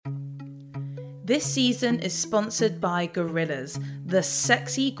This season is sponsored by Gorillas, the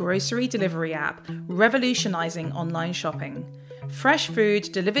sexy grocery delivery app revolutionising online shopping. Fresh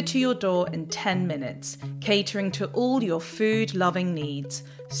food delivered to your door in 10 minutes, catering to all your food-loving needs.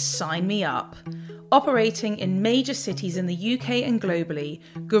 Sign me up. Operating in major cities in the UK and globally,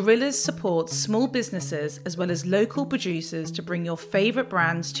 Gorillas supports small businesses as well as local producers to bring your favourite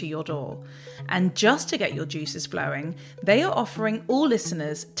brands to your door. And just to get your juices flowing, they are offering all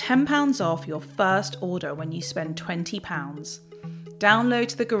listeners £10 off your first order when you spend £20.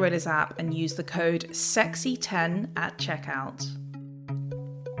 Download the Gorillas app and use the code SEXY10 at checkout.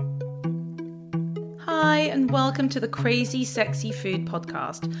 Hi, and welcome to the Crazy Sexy Food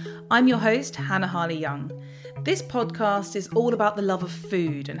Podcast. I'm your host, Hannah Harley-Young. This podcast is all about the love of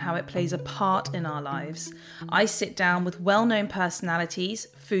food and how it plays a part in our lives. I sit down with well-known personalities,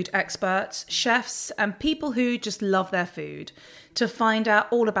 food experts, chefs, and people who just love their food to find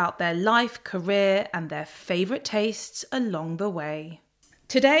out all about their life, career, and their favourite tastes along the way.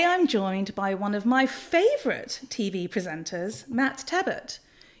 Today I'm joined by one of my favourite TV presenters, Matt Tebbutt.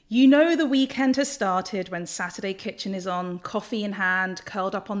 You know the weekend has started when Saturday Kitchen is on, coffee in hand,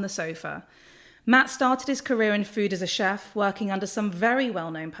 curled up on the sofa. Matt started his career in food as a chef, working under some very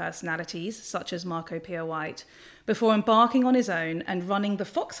well-known personalities, such as Marco Pierre White, before embarking on his own and running The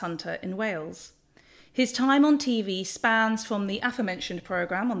Fox Hunter in Wales. His time on TV spans from the aforementioned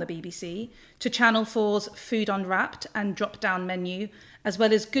programme on the BBC to Channel 4's Food Unwrapped and Drop Down Menu, as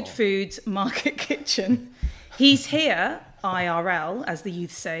well as Good Food's Market Kitchen. He's here, IRL, as the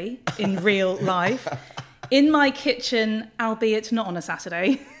youth say, in real life, in my kitchen, albeit not on a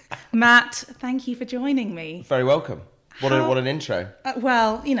Saturday. Matt, thank you for joining me. Very welcome. What an intro.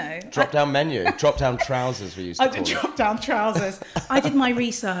 Well, you know. Drop down menu. Drop down trousers, we used to call it. Drop down trousers. I did my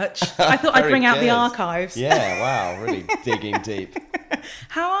research. I thought I'd bring out the archives. Yeah, wow, really digging deep.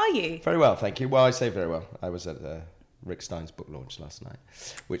 How are you? Very well, thank you. Well, I say very well. I was at Rick Stein's book launch last night,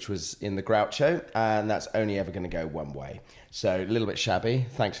 which was in the Groucho, and that's only ever going to go one way. So a little bit shabby.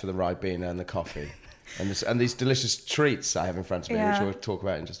 Thanks for the Ribena and the coffee. And these delicious treats I have in front of me, which we'll talk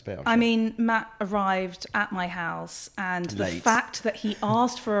about in just a bit. I mean, Matt arrived at my house, and the fact that he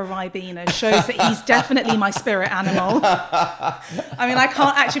asked for a Ribena shows that he's definitely my spirit animal. I mean, I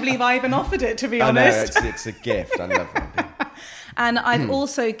can't actually believe I even offered it, to be honest. I know, it's a gift. I love Ribena. And I've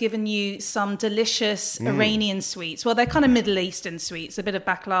also given you some delicious Iranian sweets. Well, they're kind of Middle Eastern sweets, a bit of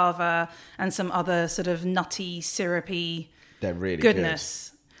baklava and some other sort of nutty, syrupy they're really goodness.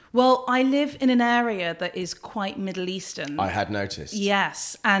 Good. Well, I live in an area that is quite Middle Eastern. I had noticed.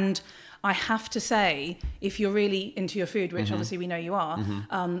 Yes. And I have to say, if you're really into your food, which obviously we know you are,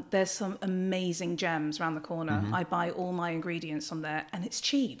 there's some amazing gems around the corner. I buy all my ingredients from there, and it's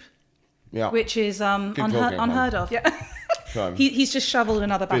cheap. Yeah. Which is unheard of. Yeah. He's just shoveled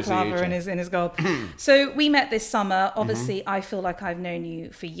another baklava in his gob. So we met this summer. Obviously, I feel like I've known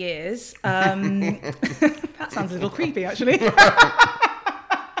you for years. That sounds a little creepy, actually.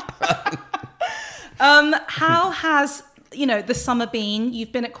 How has the summer been?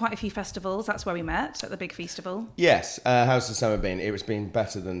 You've been at quite a few festivals. That's where we met, at the big festival. Yes. How's the summer been? It's been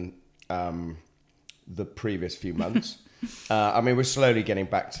better than the previous few months. I mean, we're slowly getting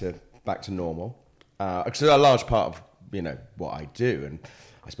back to normal. Because a large part of what I do, and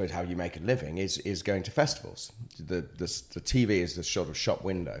I suppose how you make a living, is going to festivals. The TV is the sort of shop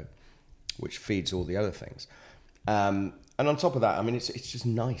window, which feeds all the other things. And on top of that, I mean, it's just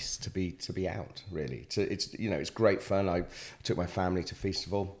nice to be out, really. It's great fun. I took my family to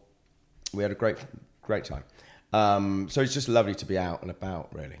festival. We had a great time. So it's just lovely to be out and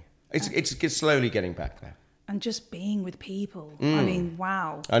about, really. It's slowly getting back there. And just being with people. I mean,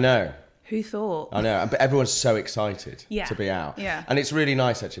 wow. I know. Who thought? I know, but everyone's so excited to be out. Yeah. And it's really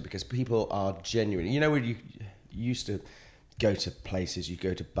nice, actually, because people are genuine. When you used to go to places, you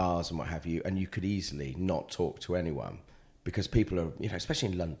go to bars and what have you, and you could easily not talk to anyone because people are, especially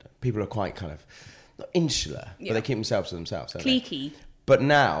in London, people are quite kind of, not insular, but they keep themselves to themselves. Cliquey. But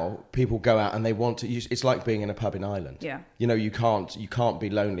now people go out and they want to use, it's like being in a pub in Ireland. Yeah. You can't be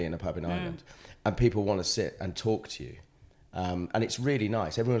lonely in a pub in Ireland. And people want to sit and talk to you. And it's really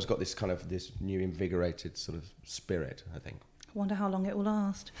nice. Everyone's got this new invigorated sort of spirit, I think. I wonder how long it will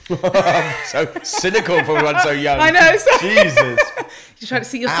last. So cynical for one so young. I know. So Jesus.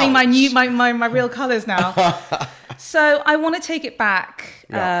 You're seeing my real colours now. So I want to take it back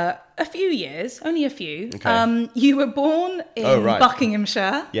a few years, only a few. Okay. You were born in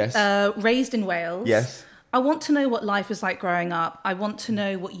Buckinghamshire. Yes. Raised in Wales. Yes. I want to know what life was like growing up. I want to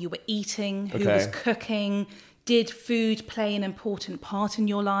know what you were eating, who was cooking. Did food play an important part in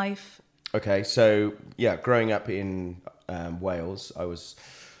your life? Okay, so growing up in Wales, I was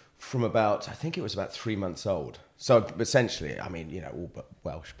from about, I think it was about 3 months old. So essentially, I mean, all but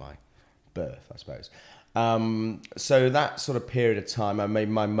Welsh by birth, I suppose. So that sort of period of time, I made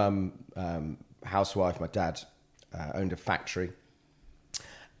my mum, housewife, my dad owned a factory.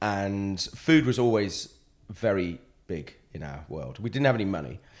 And food was always very big in our world. We didn't have any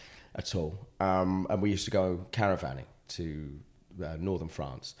money at all. And we used to go caravanning to northern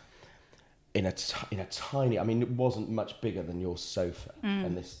France in a tiny, I mean, it wasn't much bigger than your sofa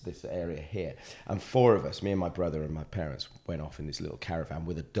and this area here. And 4 of us, me and my brother and my parents, went off in this little caravan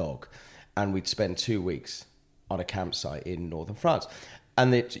with a dog. And we'd spend 2 weeks on a campsite in northern France.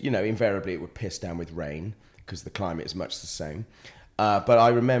 And invariably it would piss down with rain because the climate is much the same. But I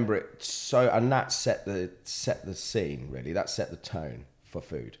remember it so, and that set the scene, really. That set the tone for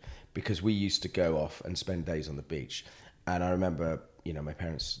food, because we used to go off and spend days on the beach. And I remember, my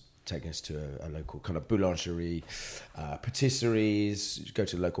parents taking us to a local kind of boulangerie, patisseries, go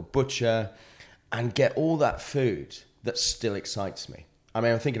to the local butcher, and get all that food that still excites me. I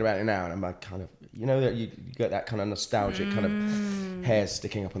mean, I'm thinking about it now, and I'm like, kind of, you get that kind of nostalgic kind of hairs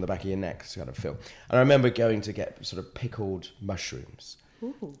sticking up on the back of your neck kind of feel. And I remember going to get sort of pickled mushrooms.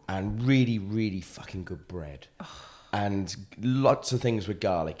 Ooh. And really, really fucking good bread. Oh. And lots of things with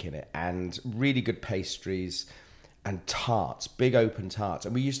garlic in it, and really good pastries and tarts, big open tarts.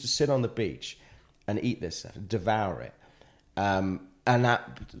 And we used to sit on the beach and eat this stuff, devour it. And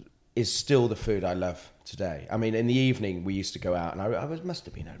that is still the food I love today. I mean, in the evening, we used to go out, and I must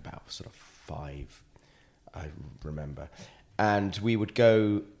have been at about sort of 5, I remember. And we would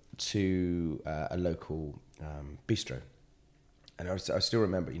go to a local bistro. And I still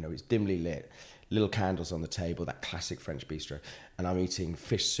remember, it's dimly lit, little candles on the table, that classic French bistro. And I'm eating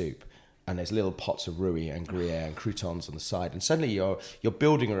fish soup, and there's little pots of rouille and gruyere and croutons on the side. And suddenly you're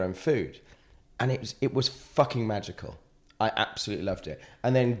building your own food. And it was fucking magical. I absolutely loved it.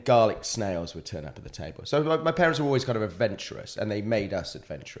 And then garlic snails would turn up at the table. So my parents were always kind of adventurous, and they made us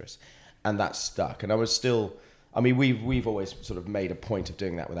adventurous. And that stuck. And I was still, I mean, we've always sort of made a point of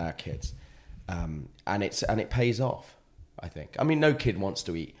doing that with our kids. And it pays off, I think. I mean, no kid wants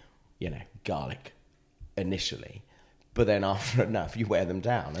to eat, garlic initially, but then after enough, you wear them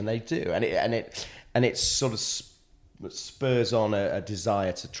down, and they do. And it sort of spurs on a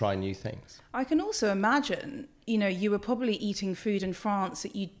desire to try new things. I can also imagine, you were probably eating food in France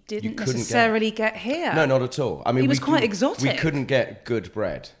that you didn't necessarily get here. No, not at all. I mean, it was quite exotic. We couldn't get good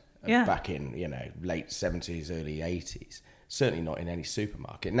bread back in, late 70s, early 80s. Certainly not in any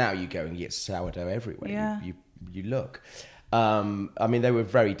supermarket. Now you go and get sourdough everywhere. Yeah. You look. I mean, they were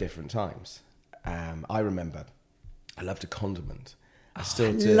very different times. I remember I loved a condiment. I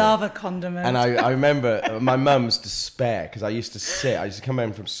still do. Love a condiment. And I remember my mum's despair, because I used to come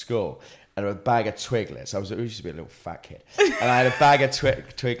home from school and a bag of Twiglets. I used to be a little fat kid. And I had a bag of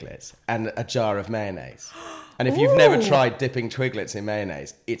Twiglets and a jar of mayonnaise. And if you've never tried dipping Twiglets in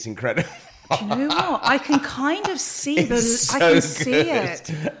mayonnaise, it's incredible. Do you know what? I can kind of see I can see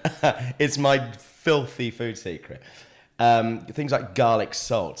it. It's my filthy food secret. Things like garlic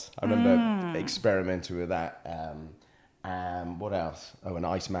salt. I remember experimenting with that. What else? Oh, and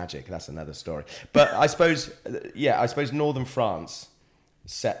ice magic. That's another story. But I suppose northern France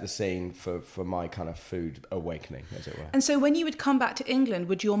set the scene for my kind of food awakening, as it were. And so when you would come back to England,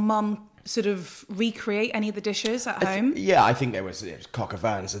 would your mum sort of recreate any of the dishes at home? I think it was coq au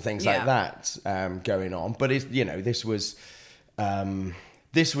vins and things like that going on. But this was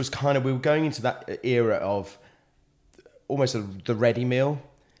kind of, we were going into that era of almost the ready meal.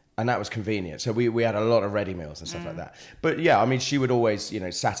 And that was convenient. So we had a lot of ready meals and stuff like that. But I mean, she would always,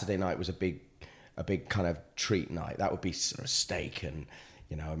 Saturday night was a big kind of treat night. That would be sort of steak. And,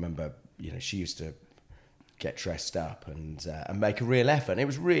 I remember, she used to get dressed up and make a real effort. And it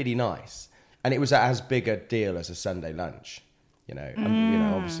was really nice. And it was as big a deal as a Sunday lunch,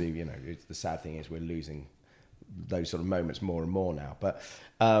 And, obviously, the sad thing is we're losing those sort of moments more and more now. But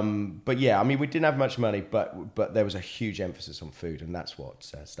yeah, I mean, we didn't have much money, but there was a huge emphasis on food, and that's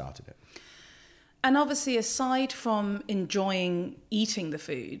what started it. And obviously, aside from enjoying eating the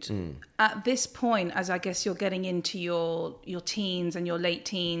food, at this point, as I guess you're getting into your teens and your late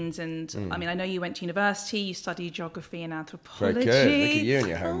teens, and I mean, I know you went to university, you studied geography and anthropology. Very good. Look at you and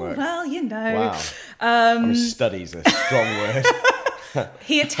your homework. Oh, well, Wow. I mean, studies a strong word.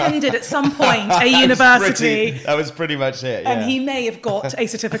 He attended at some point a university. That was pretty much it, yeah. And he may have got a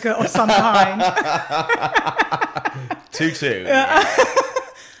certificate of some kind. 2-2.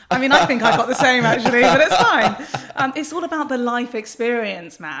 I mean, I think I got the same, actually, but it's fine. It's all about the life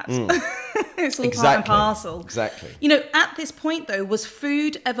experience, Matt. It's all part and parcel. Exactly. You know, at this point, though, was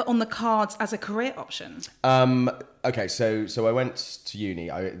food ever on the cards as a career option? Okay, so I went to uni.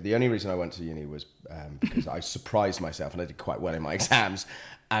 The only reason I went to uni was because I surprised myself and I did quite well in my exams.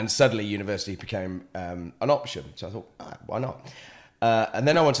 And suddenly university became an option. So I thought, why not? And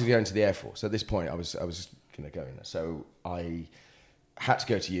then I wanted to go into the Air Force. At this point, I was going to go in there. So I had to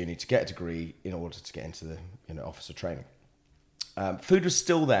go to uni to get a degree in order to get into the officer training. Food was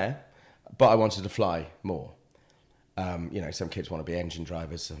still there, but I wanted to fly more. Some kids want to be engine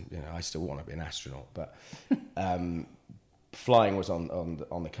drivers, and I still want to be an astronaut. But flying was on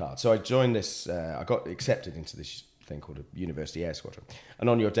the card. So I joined this. I got accepted into this thing called a University Air Squadron, and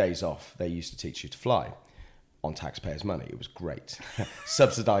on your days off, they used to teach you to fly on taxpayers' money. It was great.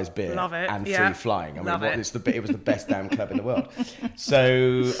 Subsidised beer and free flying. I mean, it was the best damn club in the world.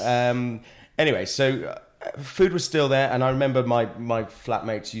 So anyway, food was still there, and I remember my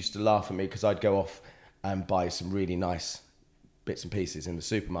flatmates used to laugh at me because I'd go off and buy some really nice bits and pieces in the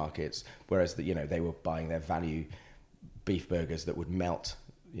supermarkets, whereas they were buying their value beef burgers that would melt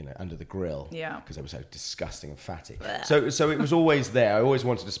under the grill, because they were so disgusting and fatty. So it was always there. I always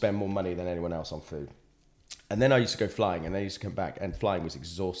wanted to spend more money than anyone else on food. And then I used to go flying, and then I used to come back, and flying was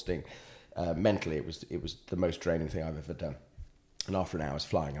exhausting mentally. It was the most draining thing I've ever done. And after an hour's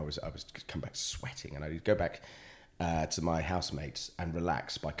flying, I was come back sweating, and I'd go back to my housemates and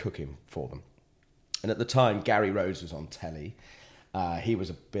relax by cooking for them. And at the time, Gary Rhodes was on telly. He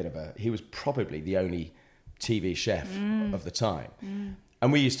was probably the only TV chef of the time.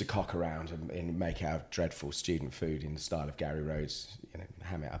 And we used to cock around and make our dreadful student food in the style of Gary Rhodes,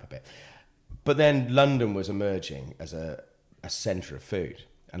 ham it up a bit. But then London was emerging as a centre of food.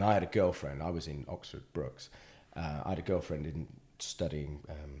 And I had a girlfriend. I was in Oxford Brookes. I had a girlfriend studying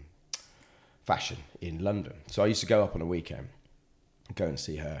fashion in London. So I used to go up on a weekend, go and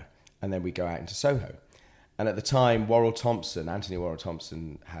see her, and then we'd go out into Soho. And at the time, Anthony Worrell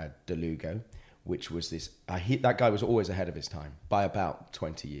Thompson had DeLugo, which was this... that guy was always ahead of his time by about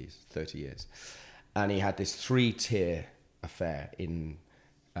 20 years, 30 years. And he had this 3-tier affair in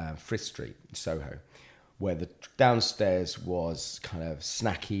Frith Street, Soho, where the downstairs was kind of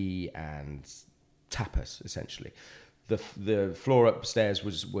snacky and tapas, essentially. The floor upstairs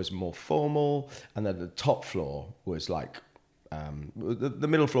was more formal, and then the top floor was like... the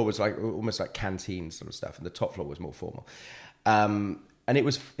middle floor was like almost like canteen sort of stuff, and the top floor was more formal. And it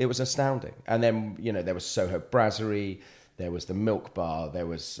was astounding. And then there was Soho Brasserie, there was the Milk Bar, there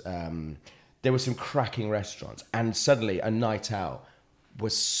were some cracking restaurants, and suddenly a night out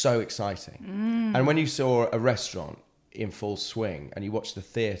was so exciting. And when you saw a restaurant in full swing and you watch the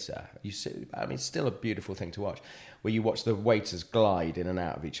theatre, it's still a beautiful thing to watch, where you watch the waiters glide in and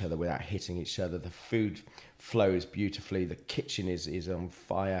out of each other without hitting each other. The food flows beautifully. The kitchen is on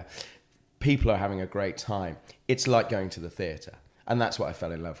fire. People are having a great time. It's like going to the theatre. And that's what I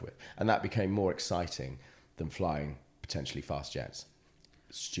fell in love with. And that became more exciting than flying potentially fast jets.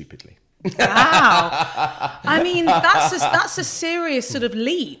 Stupidly. Wow. I mean, that's a serious sort of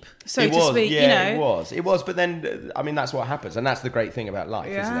leap, so to speak. Yeah, it was. But then, that's what happens. And that's the great thing about life,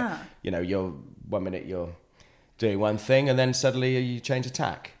 isn't it? You're 1 minute you're doing one thing, and then suddenly you change a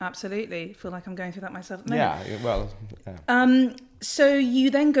tack. Absolutely. I feel like I'm going through that myself at the moment. Yeah, well... Yeah. So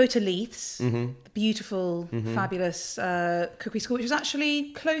you then go to Leiths, the beautiful, fabulous cookery school, which is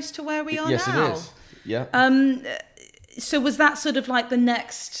actually close to where we are now. Yes, it is. Yeah. So was that sort of like the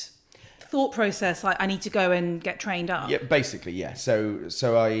next thought process? Like, I need to go and get trained up? Yeah, basically, yeah. So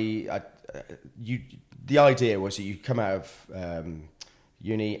the idea was that you come out of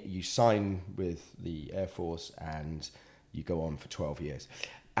uni, you sign with the Air Force, and you go on for 12 years.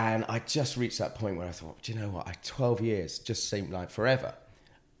 And I just reached that point where I thought, do you know what? 12 years just seemed like forever.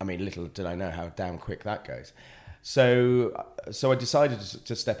 I mean, little did I know how damn quick that goes. So I decided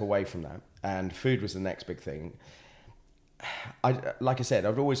to step away from that, and food was the next big thing. Like I said,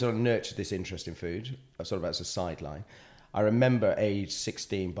 I've always sort of nurtured this interest in food, sort of as a sideline. I remember age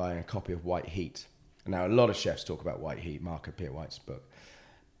 16 buying a copy of White Heat. Now, a lot of chefs talk about White Heat, Marco Pierre White's book.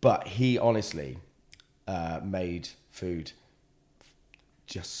 But he honestly made food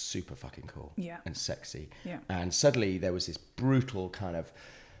just super fucking cool and sexy. Yeah. And suddenly there was this brutal kind of,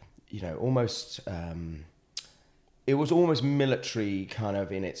 almost... it was almost military kind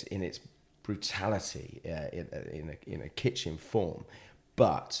of in its brutality in a kitchen form,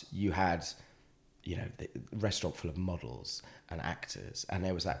 but you had the restaurant full of models and actors, and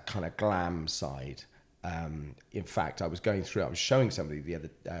there was that kind of glam side. In fact, I was showing somebody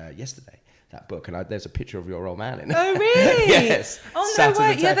yesterday that book, and there's a picture of your old man in it. Oh, really? Yes. Oh, Sat no at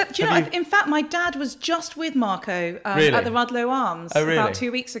way. the Yeah, table. do you know, in fact, my dad was just with Marco Really? at the Rudloe Arms about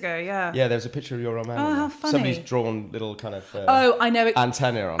 2 weeks ago, yeah. Yeah, there's a picture of your old man. Oh, in how there. funny. Somebody's drawn little kind of I know it.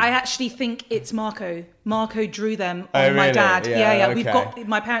 antenna on. I actually think it's Marco. Marco drew them Oh, on my really? dad. Yeah, Yeah. okay. We've got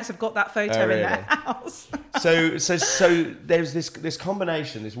my parents have got that photo really? in their house. So there's this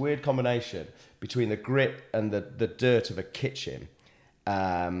combination, this weird combination between the grit and the dirt of a kitchen,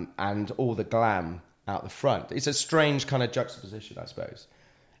 and all the glam out the front. It's a strange kind of juxtaposition, I suppose.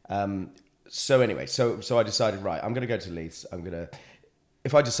 So anyway, so I decided, right, I'm going to go to Leiths.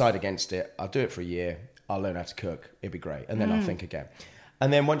 If I decide against it, I'll do it for a year. I'll learn how to cook. It'd be great, and then I'll think again.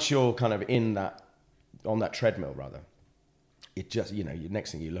 And then once you're kind of on that treadmill, rather, it just,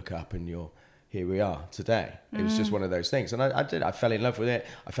 next thing you look up and here we are today. It was just one of those things. And I fell in love with it.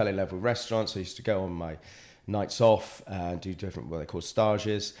 I fell in love with restaurants. I used to go on my nights off and do different, what they call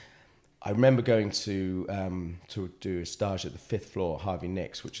stages. I remember going to do a stage at the 5th floor, Harvey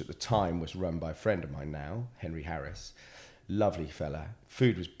Nicks, which at the time was run by a friend of mine now, Henry Harris. Lovely fella.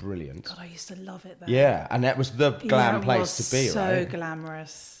 Food was brilliant. God, I used to love it there. Yeah, and that was the glam place to be, right? So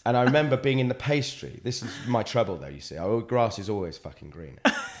glamorous. And I remember being in the pastry. This is my trouble, though, you see. Grass is always fucking green.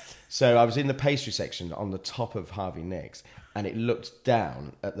 So I was in the pastry section on the top of Harvey Nicks, and it looked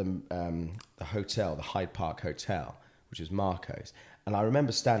down at the hotel, the Hyde Park Hotel, which is Marco's. And I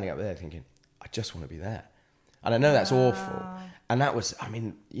remember standing up there thinking, I just want to be there. And I know that's awful. And that was, I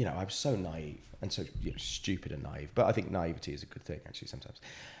was so naive and so stupid and naive. But I think naivety is a good thing, actually, sometimes.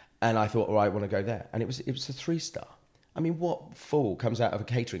 And I thought, I want to go there. And it was a 3-star. I mean, what fool comes out of a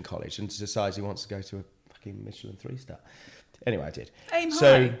catering college and decides he wants to go to a fucking Michelin 3-star? Anyway, I did. Aim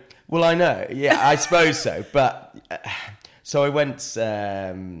high. Well, I know. Yeah, I suppose so. But so I went,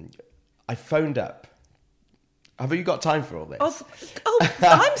 I phoned up. Have you got time for all this?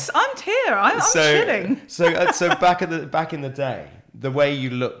 I'm here. I'm chilling. So back in the day, the way you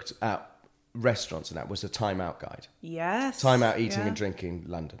looked at restaurants and that was a Time Out guide. Yes. Time Out eating and drinking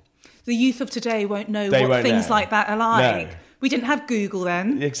London. The youth of today won't know They what won't things know. like that are like. No. We didn't have Google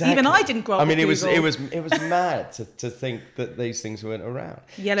then. Exactly. Even I didn't grow up with Google. it was mad to think that these things weren't around.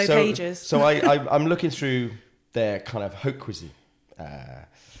 Yellow pages. So I'm looking through their kind of haute cuisine,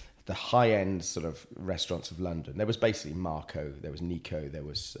 the high-end sort of restaurants of London. There was basically Marco, there was Nico, there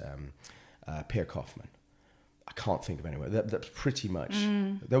was Pierre Kaufman. I can't think of anywhere. That's pretty much.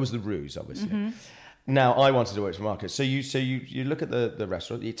 There was the Ruse, obviously. Mm-hmm. Now, I wanted to work for Marco. So you look at the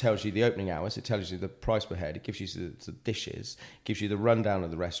restaurant, it tells you the opening hours, it tells you the price per head, it gives you the dishes, it gives you the rundown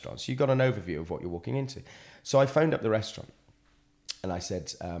of the restaurant. So you've got an overview of what you're walking into. So I phoned up the restaurant and I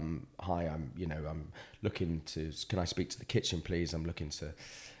said, hi, I'm looking to, can I speak to the kitchen, please? I'm looking to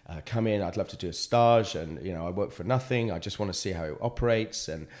come in, I'd love to do a stage, and, I work for nothing. I just want to see how it operates,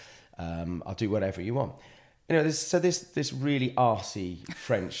 and I'll do whatever you want. This really arsey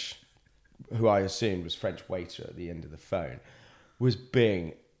French, who I assumed was French waiter at the end of the phone, was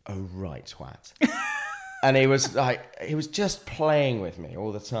being a right twat. And he was just playing with me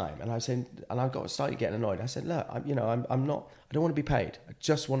all the time. And I was saying, and I started getting annoyed. I said, look, I don't want to be paid. I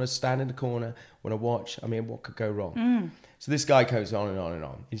just want to stand in the corner, want to watch. I mean, what could go wrong? So this guy goes on and on and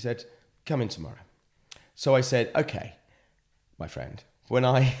on. He said, come in tomorrow. So I said, okay, my friend, when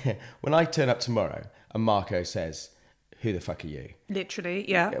I turn up tomorrow and Marco says, who the fuck are you? Literally,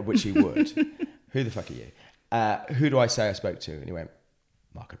 yeah. Which he would. Who the fuck are you? Who do I say I spoke to? And he went,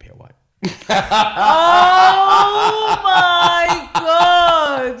 Marco Pierre White. Oh my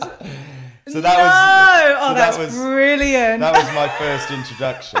God. So that was that's brilliant. That was my first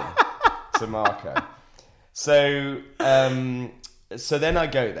introduction to Marco. So then I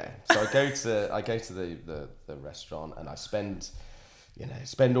go there. So I go to the restaurant and I spend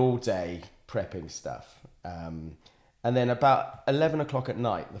all day prepping stuff. And then about 11 o'clock at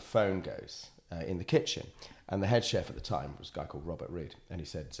night, the phone goes in the kitchen. And the head chef at the time was a guy called Robert Reed. And he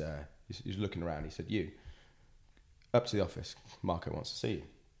said, he was looking around. He said, you, up to the office. Marco wants to see you.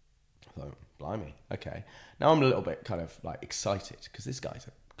 I thought, blimey, okay. Now I'm a little bit kind of like excited because this guy's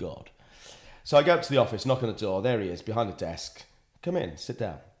a god. So I go up to the office, knock on the door. There he is, behind the desk. Come in, sit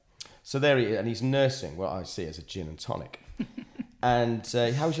down. So there he is, and he's nursing what I see as a gin and tonic. And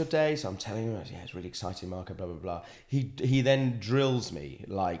how was your day? So I'm telling him, yeah, it's really exciting, Marco, blah, blah, blah. He then drills me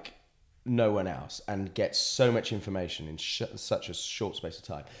like no one else and gets so much information in such a short space of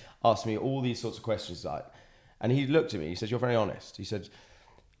time. Asks me all these sorts of questions. And he looked at me, he said, you're very honest. He said,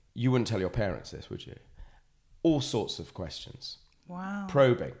 you wouldn't tell your parents this, would you? All sorts of questions. Wow.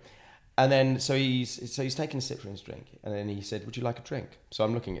 Probing. And then, so he's taking a sip from his drink. And then he said, would you like a drink? So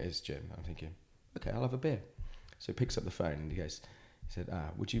I'm looking at his gym. I'm thinking, okay, I'll have a beer. So he picks up the phone and he said,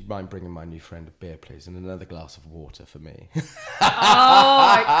 would you mind bringing my new friend a beer, please, and another glass of water for me? Oh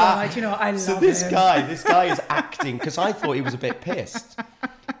my God, you know what? I love So this him. guy is acting, because I thought he was a bit pissed.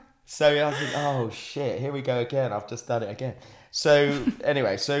 So I was like, oh shit, here we go again. I've just done it again. So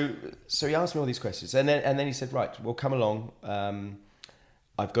anyway, so he asked me all these questions, and then he said, right, well, come along.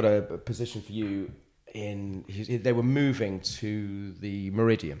 I've got a position for you they were moving to the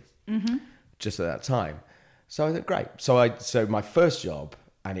Meridian just at that time. So I thought, great. So my first job,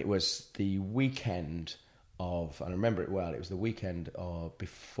 and it was the weekend of, I remember it well, it was the weekend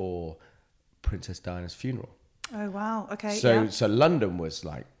before Princess Diana's funeral. Oh, wow. Okay. So London was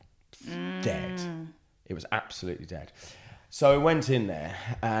like dead. It was absolutely dead. So I went in there,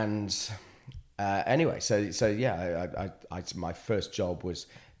 and anyway, my first job was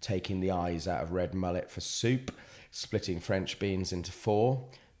taking the eyes out of red mullet for soup, splitting French beans into 4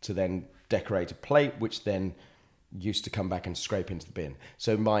 to then decorate a plate, which then used to come back and scrape into the bin.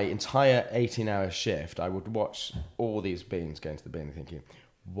 So my entire 18-hour shift, I would watch all these beans go into the bin thinking,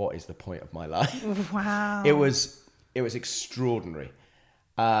 what is the point of my life? Wow. It was extraordinary.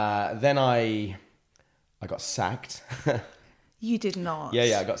 Then I got sacked. You did not.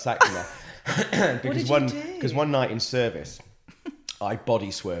 Yeah, I got sacked from there. What did you do? Because one night in service, I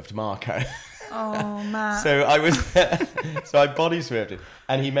body swerved Marco. Oh, man. So I body swerved him,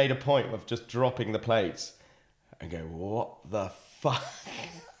 and he made a point of just dropping the plates and go, what the fuck?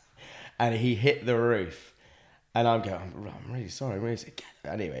 And he hit the roof, and I'm going, I'm really sorry.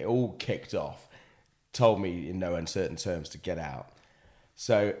 Anyway, it all kicked off. Told me in no uncertain terms to get out.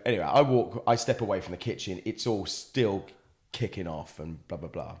 So anyway, I step away from the kitchen. It's all still kicking off and blah, blah,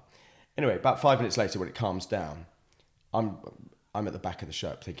 blah. Anyway, about 5 minutes later, when it calms down, I'm at the back of the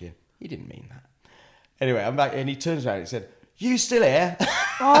shop thinking, he didn't mean that. Anyway, I'm back, and he turns around and he said, you still here?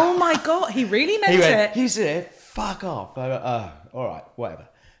 Oh my God, he really meant it. You still here? Fuck off. I went, all right, whatever.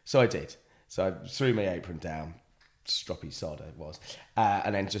 So I did. So I threw my apron down, stroppy sod it was,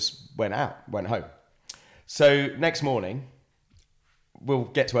 and then just went home. So next morning, we'll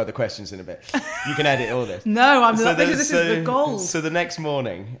get to other questions in a bit. You can edit all this. No, this is the goal. So the next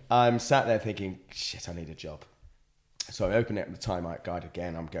morning, I'm sat there thinking, shit, I need a job. So I open it at the Time Out Guide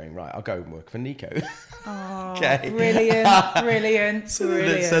again. I'm going, right, I'll go and work for Nico. Oh, okay. Brilliant.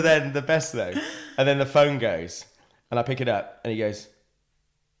 So then the best though, and then the phone goes, and I pick it up, and he goes,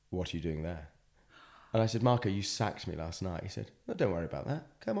 what are you doing there? And I said, Marco, you sacked me last night. He said, oh, don't worry about that.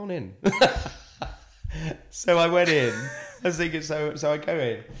 Come on in. So I went in. I was thinking, so I go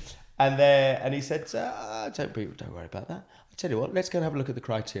in, and he said, don't worry about that. I tell you what, let's go and have a look at the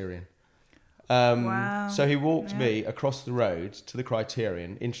Criterion. Wow. So he walked me across the road to the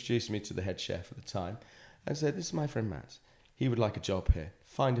Criterion, introduced me to the head chef at the time, and said, this is my friend Matt. He would like a job here.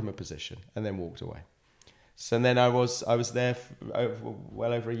 Find him a position, and then walked away. So then I was there for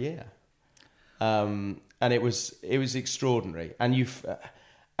well over a year, and it was extraordinary. And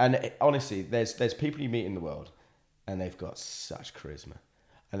honestly, there's people you meet in the world, and they've got such charisma,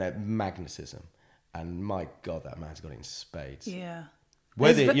 and they're magnetism, and my God, that man's got it in spades. Yeah.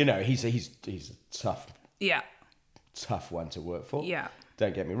 Whether he's a tough one to work for. Yeah.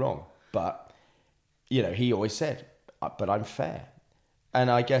 Don't get me wrong, but he always said, "But I'm fair," and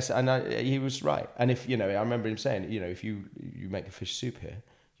I guess he was right. And if I remember him saying, if you make a fish soup here,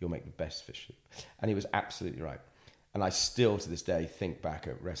 you'll make the best fish soup, and he was absolutely right. And I still to this day think back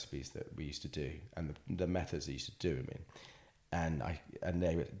at recipes that we used to do and the methods he used to do them in, and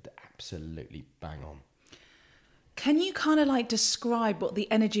they were absolutely bang on. Can you kind of describe what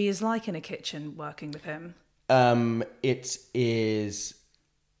the energy is like in a kitchen working with him? It is,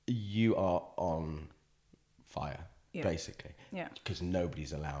 you are on fire, basically. Yeah. Because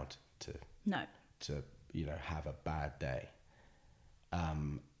nobody's allowed to have a bad day.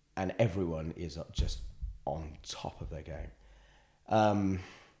 And everyone is just on top of their game.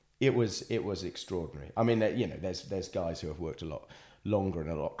 It was extraordinary. I mean, there's guys who have worked a lot longer and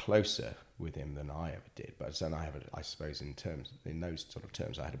a lot closer with him than I ever did. But then I suppose in those sort of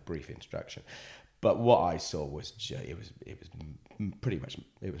terms, I had a brief introduction. But what I saw was it was pretty much,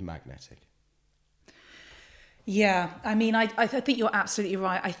 it was magnetic. Yeah, I mean, I think you're absolutely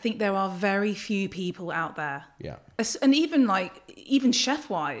right. I think there are very few people out there. Yeah. And even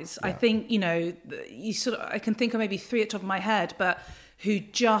chef-wise, yeah. I think, I can think of maybe 3 at the top of my head, but who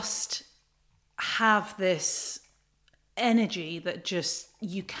just have this energy that just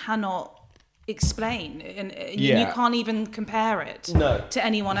you cannot explain, and you can't even compare it to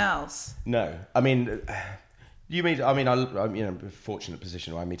anyone else. No, I mean, I'm in a fortunate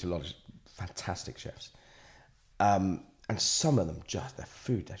position where I meet a lot of fantastic chefs. And some of them, just their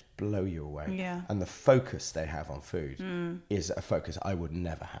food, they blow you away. Yeah. And the focus they have on food is a focus I would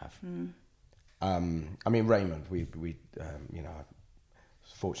never have. I mean, Raymond, we you know, I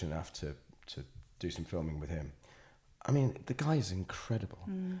was fortunate enough to do some filming with him. I mean, the guy is incredible,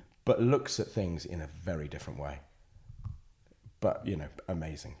 but looks at things in a very different way. But, you know,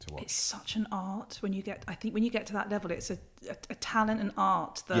 amazing to watch. It's such an art when you get, I think when you get to that level, it's a talent and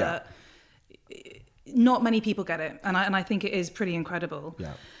art that not many people get it. And I think it is pretty incredible.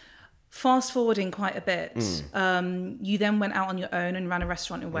 Yeah. Fast forwarding quite a bit, you then went out on your own and ran a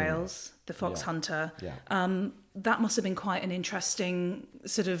restaurant in Wales, the Fox Hunter. Yeah. That must have been quite an interesting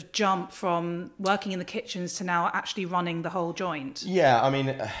sort of jump from working in the kitchens to now actually running the whole joint. Yeah, I mean,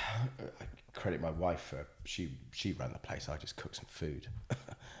 I credit my wife for she ran the place. I just cooked some food.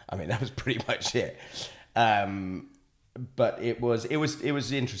 I mean, that was pretty much it. But it was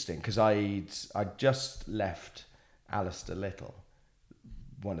interesting because I'd just left Alistair Little,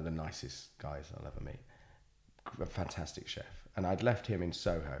 one of the nicest guys I'll ever meet, a fantastic chef, and I'd left him in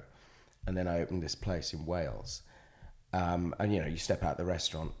Soho, and then I opened this place in Wales, and you know, you step out the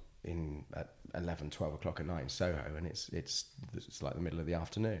restaurant at 11, 12 o'clock at night in Soho, and it's like the middle of the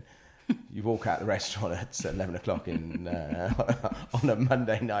afternoon. You walk out the restaurant at 11 o'clock on a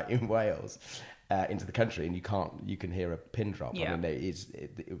Monday night in Wales into the country, and you can hear a pin drop. Yeah. I mean,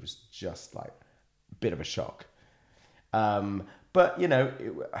 it was just like a bit of a shock. But you know,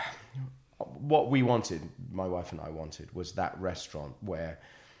 what we wanted, my wife and I wanted, was that restaurant where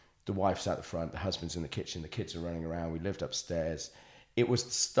the wife's at the front, the husband's in the kitchen, the kids are running around. We lived upstairs. It was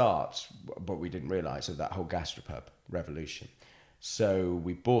the start, but we didn't realise, of that whole gastropub revolution. So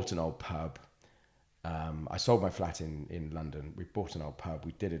we bought an old pub. I sold my flat in London. We bought an old pub.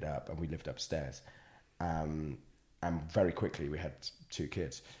 We did it up, and we lived upstairs. And very quickly we had 2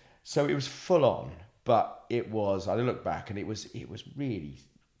 kids. So it was full on, but it was. I look back, and it was really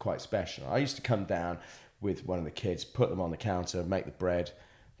quite special. I used to come down with one of the kids, put them on the counter, make the bread.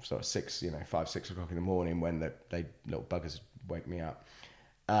 Sort of 5, 6 o'clock in the morning when they little buggers wake me up,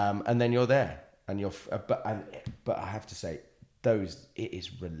 and then you're there, and you're. But I have to say, it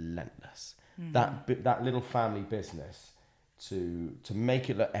is relentless. That little family business to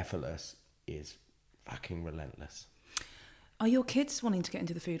make it look effortless is fucking relentless. Are your kids wanting to get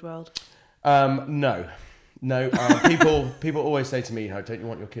into the food world? No. People always say to me, "Don't you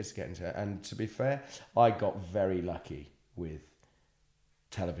want your kids to get into it?" And to be fair, I got very lucky with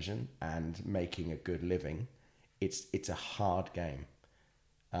television and making a good living. It's a hard game.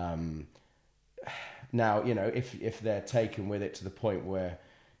 Now, you know, if they're taken with it to the point where,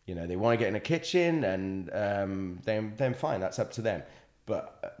 you know, they want to get in a kitchen, and then fine, that's up to them.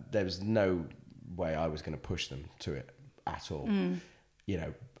 But there was no way I was going to push them to it at all. You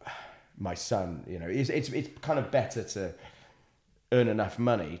know, my son, you know, it's kind of better to earn enough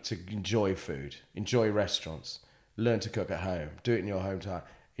money to enjoy food, enjoy restaurants, learn to cook at home, do it in your home time,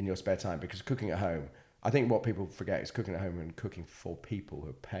 in your spare time, because cooking at home, I think what people forget is cooking at home and cooking for people who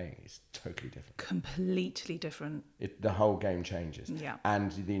are paying is totally different. Completely different. The whole game changes. Yeah.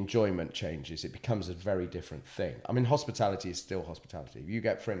 And the enjoyment changes. It becomes a very different thing. I mean, hospitality is still hospitality. If you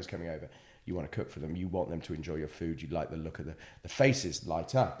get friends coming over, you want to cook for them, you want them to enjoy your food, you like the look of the faces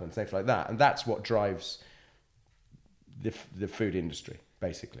light up and stuff like that. And that's what drives the food industry,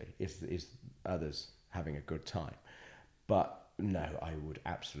 basically, is others having a good time. But no, I would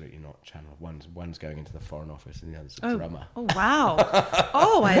absolutely not channel. One's going into the Foreign Office and the other's a drummer. Oh, wow.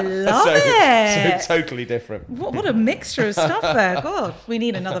 Oh, I love it. So totally different. What a mixture of stuff there. God, we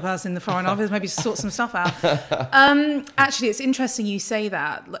need another person in the Foreign Office, maybe to sort some stuff out. Actually, it's interesting you say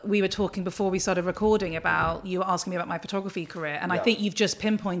that. We were talking before we started recording about, you were asking me about my photography career, and I think you've just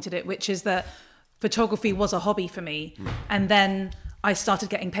pinpointed it, which is that photography was a hobby for me. And then I started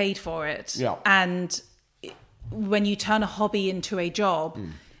getting paid for it. Yeah. And when you turn a hobby into a job,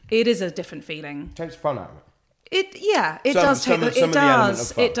 it is a different feeling. It takes fun out of it. It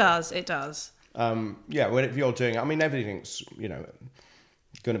does. It does. Yeah, well, if you're doing, I mean, everything's, you know,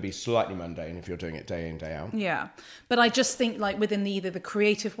 going to be slightly mundane if you're doing it day in, day out. Yeah. But I just think, like, within either the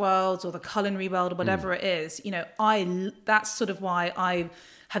creative world or the culinary world or whatever it is, you know, that's sort of why I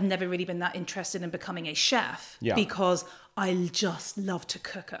have never really been that interested in becoming a chef, because I just love to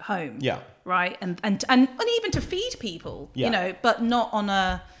cook at home. Yeah. Right. And even to feed people, you know, but not on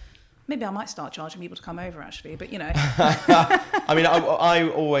a, maybe I might start charging people to come over actually, but you know. I mean,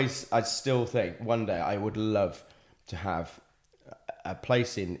 I still think one day I would love to have a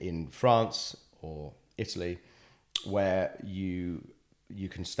place in France or Italy where you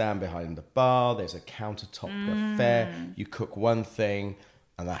can stand behind the bar, there's a countertop buffet, you cook one thing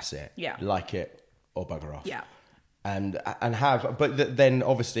and that's it. Yeah. Like it or bugger off. Yeah. and have. But then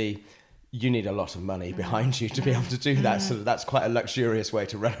obviously you need a lot of money behind you to be able to do that. So that's quite a luxurious way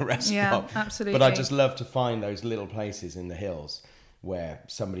to run a restaurant. Yeah, absolutely. But I just love to find those little places in the hills where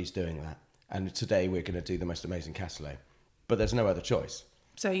somebody's doing that. And today we're going to do the most amazing cassoulet. But there's no other choice.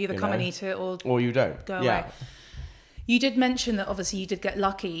 So you either come and eat it or you don't. Go away. You did mention that obviously you did get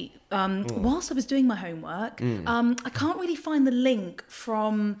lucky. Whilst I was doing my homework, I can't really find the link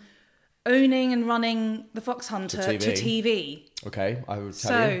from owning and running the Fox Hunter to TV. Okay, I will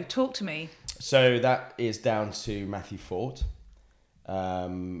tell you. So, talk to me. So that is down to Matthew Fort,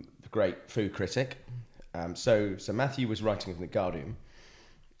 the great food critic. So Matthew was writing in The Guardian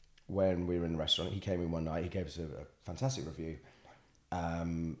when we were in the restaurant. He came in one night. He gave us a fantastic review.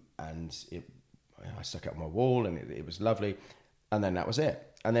 And I stuck it on my wall, and it was lovely. And then that was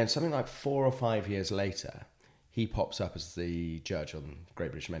it. And then something like 4 or 5 years later, he pops up as the judge on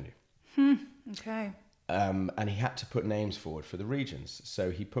Great British Menu. Okay. And he had to put names forward for the regions. So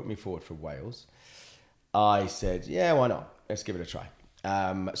he put me forward for Wales. I said, yeah, why not? Let's give it a try.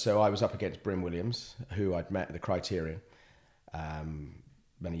 So I was up against Bryn Williams, who I'd met at the Criterion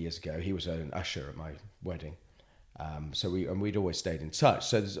many years ago. He was an usher at my wedding. So we'd always stayed in touch.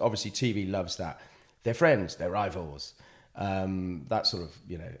 So there's, obviously TV loves that. They're friends, they're rivals. That sort of,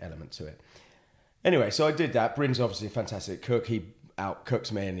 element to it. Anyway, so I did that. Bryn's obviously a fantastic cook. He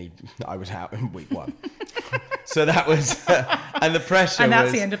out-cooks me, and I was out in week 1. So that was, and the pressure and that's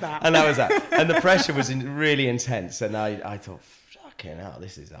was, the end of that. And that was that. And the pressure was really intense. And I thought, fucking hell,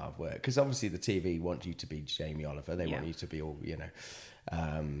 this is hard work. Because obviously the TV want you to be Jamie Oliver. They want you to be all,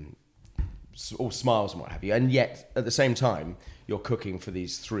 all smiles and what have you. And yet, at the same time, you're cooking for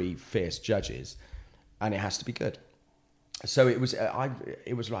these 3 fierce judges, and it has to be good. So it was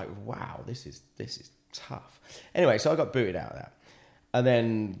like, wow, this is tough. Anyway, so I got booted out of that, and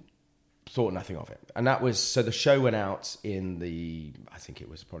then thought nothing of it. And that was, so the show went out in I think it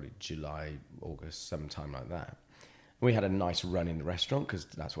was probably July, August, sometime like that. We had a nice run in the restaurant, because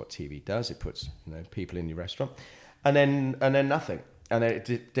that's what TV does. It puts people in your restaurant, and then nothing. And then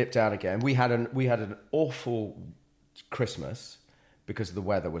it dipped down again. We had an awful Christmas because the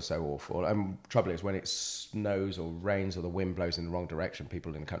weather was so awful. And trouble is, when it snows or rains or the wind blows in the wrong direction,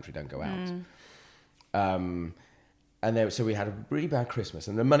 people in the country don't go out. So we had a really bad Christmas.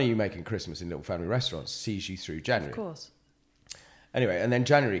 And the money you make in Christmas in little family restaurants sees you through January. Of course. Anyway, and then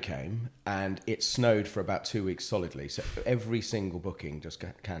January came, and it snowed for about 2 weeks solidly. So every single booking just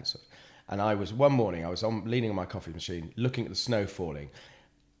got cancelled. And one morning, I was leaning on my coffee machine, looking at the snow falling.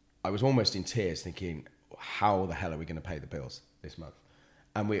 I was almost in tears, thinking, how the hell are we going to pay the bills this month?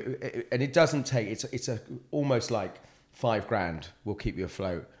 And it doesn't take, it's almost like $5,000 will keep you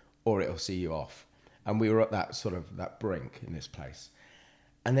afloat, or it'll see you off. And we were at that brink in this place.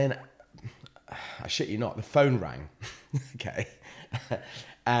 And then, I shit you not, the phone rang. Okay.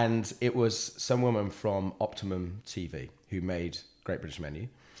 And it was some woman from Optimum TV who made Great British Menu.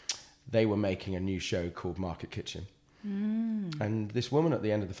 They were making a new show called Market Kitchen. And this woman at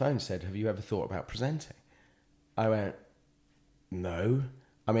the end of the phone said, have you ever thought about presenting? I went, no.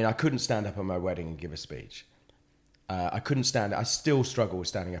 I mean, I couldn't stand up at my wedding and give a speech. I still struggle with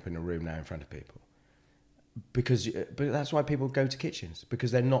standing up in a room now in front of people. But that's why people go to kitchens,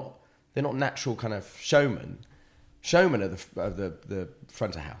 because they're not natural kind of showmen of the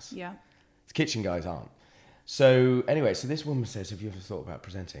front of house. Yeah. The kitchen guys aren't. So anyway, so this woman says, have you ever thought about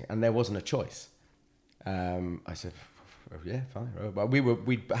presenting? And there wasn't a choice. I said, oh, yeah, fine. Well,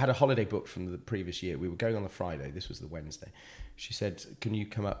 we had a holiday booked from the previous year. We were going on the Friday. This was the Wednesday. She said, can you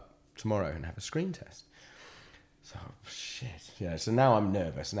come up tomorrow and have a screen test? So, shit. Yeah, so now I'm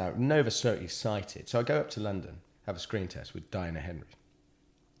nervous. Now, nervous, so excited. So I go up to London, have a screen test with Diana Henry.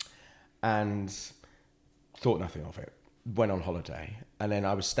 And thought nothing of it. Went on holiday, and then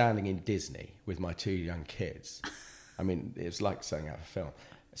I was standing in Disney with my 2 young kids. I mean, it was like saying out of a film.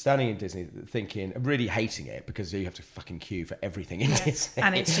 Standing in Disney, thinking, really hating it, because you have to fucking queue for everything in Disney.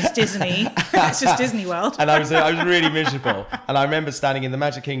 And it's just Disney. It's just Disney World. And I was really miserable. And I remember standing in the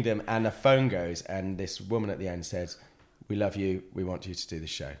Magic Kingdom, and the phone goes, and this woman at the end says, we love you, we want you to do the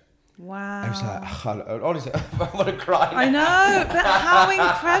show. Wow. I was like, honestly, I want to cry now. I know, but how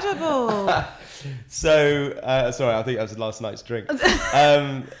incredible. So, sorry, I think that was last night's drink.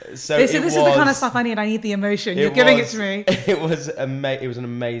 So this is the kind of stuff I need. I need the emotion. You're giving it to me. It was an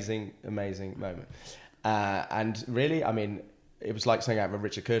amazing, amazing moment. And really, I mean, it was like something out of a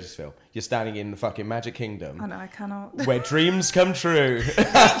Richard Curtis film. You're standing in the fucking Magic Kingdom. I know, I cannot. Where dreams come true. Do you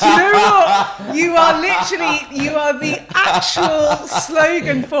know what? You are the actual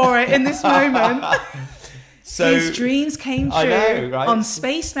slogan for it in this moment. So, his dreams came true, I know, right? On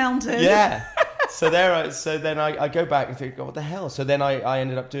Space Mountain. Yeah. So then I go back and think, God, what the hell? So then I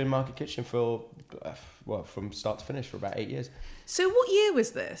ended up doing Market Kitchen for, from start to finish for about 8 years. So what year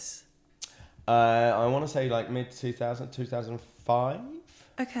was this? I want to say like mid 2005.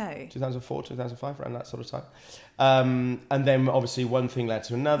 Okay. 2004, 2005, around that sort of time. And then obviously one thing led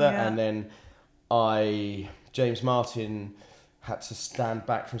to another, and then James Martin had to stand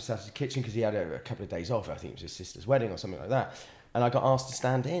back from Saturday Kitchen because he had a couple of days off. I think it was his sister's wedding or something like that. And I got asked to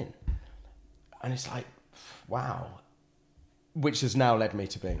stand in. And it's like, wow. Which has now led me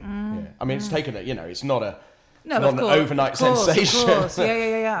to being, I mean, it's taken it's not an overnight sensation. Of course.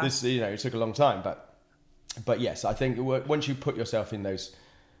 Yeah. This, it took a long time. But yes, I think once you put yourself in those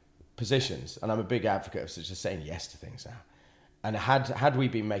positions, and I'm a big advocate of just saying yes to things now. And had we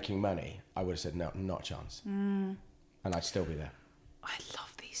been making money, I would have said, no, not a chance. And I'd still be there. I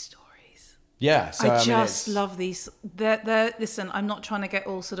love these stories. Yeah. So, I just love these. Listen, I'm not trying to get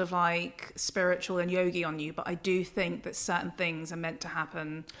all sort of like spiritual and yogi on you, but I do think that certain things are meant to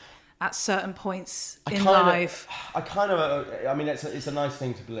happen at certain points in life. I mean, it's a nice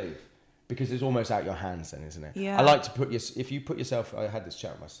thing to believe because it's almost out your hands then, isn't it? Yeah. I like to if you put yourself, I had this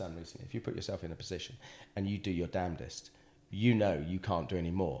chat with my son recently, if you put yourself in a position and you do your damnedest, you can't do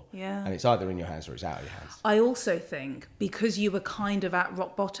any more. Yeah. And it's either in your hands or it's out of your hands. I also think because you were kind of at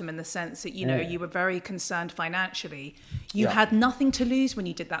rock bottom in the sense that, you were very concerned financially, you had nothing to lose when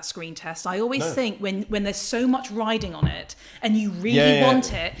you did that screen test. I always think when there's so much riding on it and you really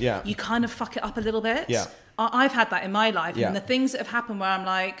want it, you kind of fuck it up a little bit. Yeah. I've had that in my life. And the things that have happened where I'm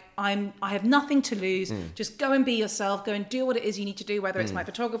like, I have nothing to lose. Just go and be yourself. Go and do what it is you need to do, whether it's my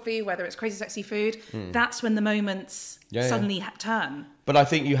photography, whether it's Crazy Sexy Food. That's when the moments suddenly turn. But I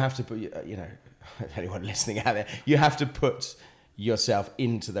think you have to put, if anyone listening out there, you have to put yourself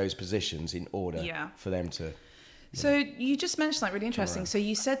into those positions in order for them to... So you just mentioned something really interesting. So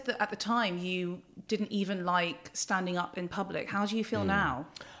you said that at the time you didn't even like standing up in public. How do you feel now?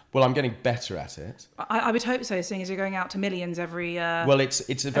 Well, I'm getting better at it. I would hope so, seeing as you're going out to millions every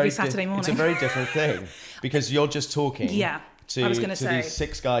it's a very Saturday morning. It's a very different thing because you're just talking I was gonna say. these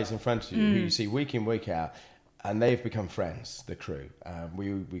 6 guys in front of you who you see week in, week out, and they've become friends, the crew.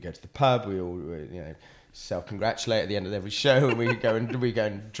 We go to the pub, we all self-congratulate at the end of every show, and we go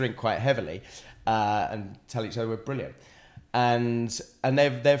and drink quite heavily and tell each other we're brilliant. And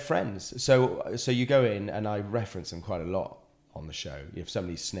they're friends. So you go in, and I reference them quite a lot on the show. If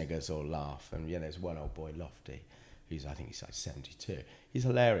somebody sniggers or laugh, and there's one old boy, Lofty, I think he's like 72. He's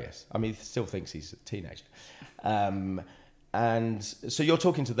hilarious. I mean, he still thinks he's a teenager. And so you're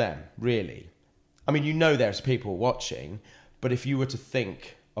talking to them, really. I mean, there's people watching, but if you were to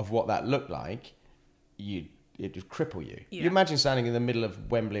think of what that looked like, it would cripple you. Yeah. You imagine standing in the middle of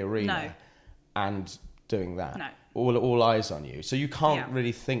Wembley Arena and doing that. No. All eyes on you. So you can't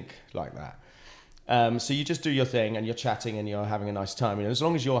really think like that. So you just do your thing and you're chatting and you're having a nice time. And as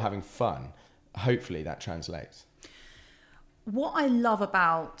long as you're having fun, hopefully that translates. What I love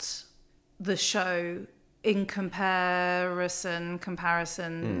about the show in comparison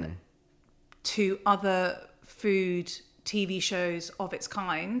to other food TV shows of its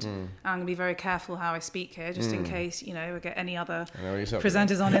kind, and I'm going to be very careful how I speak here, just in case, we get any other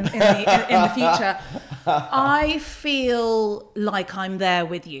presenters on in the future. I feel like I'm there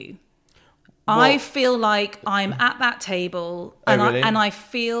with you. I feel like I'm at that table, and I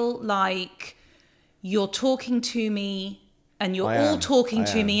feel like you're talking to me, and you're all talking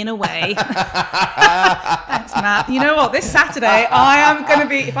to me in a way. Thanks, Matt. You know what? This Saturday, I am going to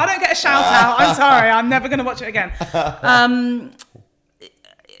be... If I don't get a shout out, I'm sorry. I'm never going to watch it again. I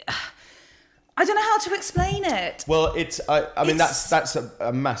don't know how to explain it. Well, I mean, that's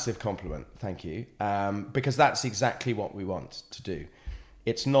a massive compliment. Thank you. Because that's exactly what we want to do.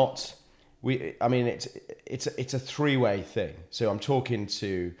 It's not... It's a 3-way thing. So I'm talking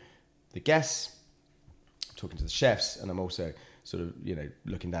to the guests, I'm talking to the chefs, and I'm also sort of,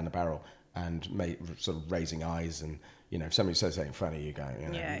 looking down the barrel and sort of raising eyes, and, if somebody says something funny, you go,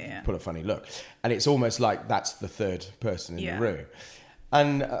 put a funny look. And it's almost like that's the third person in the room.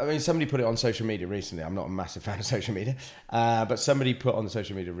 And I mean, somebody put it on social media recently. I'm not a massive fan of social media, but somebody put on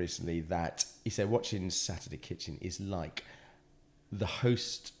social media recently that he said watching Saturday Kitchen is like the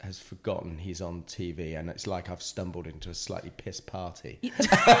host has forgotten he's on TV, and it's like I've stumbled into a slightly pissed party. And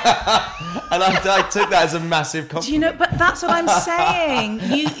I took that as a massive compliment. Do you know? But that's what I'm saying.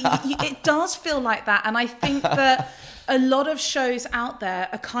 It does feel like that, and I think that a lot of shows out there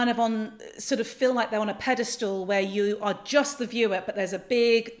are kind of feel like they're on a pedestal where you are just the viewer, but there's a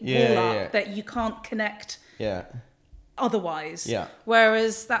big wall up that you can't connect. Yeah. otherwise. Yeah.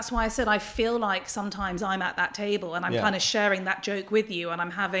 Whereas that's why I said I feel like sometimes I'm at that table and I'm Yeah. kind of sharing that joke with you and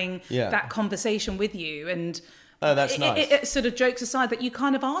I'm having that conversation with you. And Oh, that's nice. It sort of jokes aside that you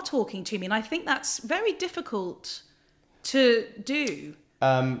kind of are talking to me. And I think that's very difficult to do.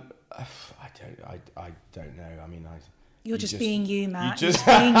 I don't know. I mean, You're just being you, Matt. You You're just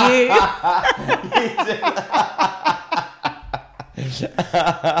being you.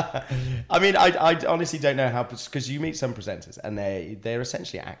 I mean, I honestly don't know how, because you meet some presenters and they're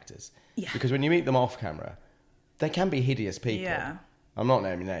essentially actors. Yeah. Because when you meet them off camera, they can be hideous people. Yeah. I'm not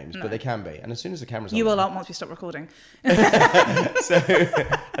naming names, but they can be. And as soon as the camera's on You will them, once we stop recording. and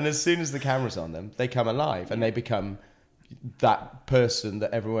as soon as the camera's on them, they come alive and they become that person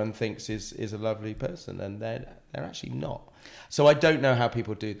that everyone thinks is a lovely person, and they're actually not. So I don't know how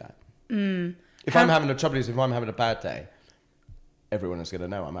people do that. If I'm having a bad day, everyone is going to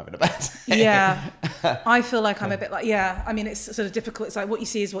know I'm having a bad day. Yeah, I feel like I'm a bit like, I mean, it's sort of difficult. It's like what you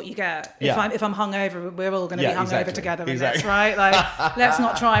see is what you get. If I'm hungover, we're all going to be hungover together in this, right? Like, let's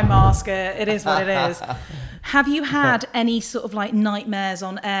not try and mask it. It is what it is. Have you had any sort of like nightmares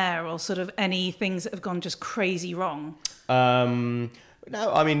on air, or sort of any things that have gone just crazy wrong? No,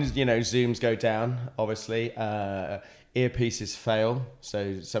 I mean, Zooms go down, obviously. Earpieces fail.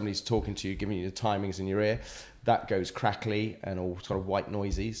 So somebody's talking to you, giving you the timings in your ear. That goes crackly and all sort of white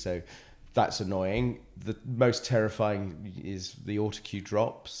noisy. So that's annoying. The most terrifying is the auto cue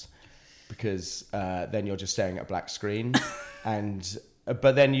drops, because then you're just staring at a black screen.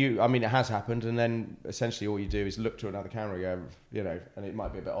 But then it has happened. And then essentially all you do is look to another camera, and it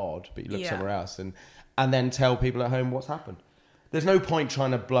might be a bit odd, but you look somewhere else and then tell people at home what's happened. There's no point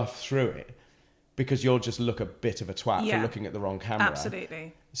trying to bluff through it, because you'll just look a bit of a twat for looking at the wrong camera.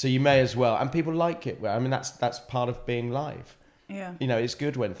 Absolutely. So you may as well, and people like it. I mean, that's part of being live. Yeah. It's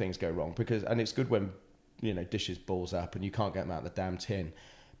good when things go wrong, and it's good when, dishes balls up and you can't get them out of the damn tin,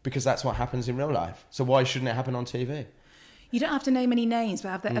 because that's what happens in real life. So why shouldn't it happen on TV? You don't have to name any names, but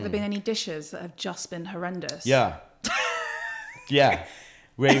have there ever been any dishes that have just been horrendous? Yeah. Yeah.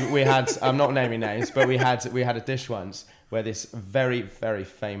 We had, I'm not naming names, but we had a dish once where this very, very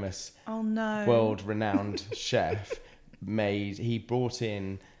famous, world-renowned chef he brought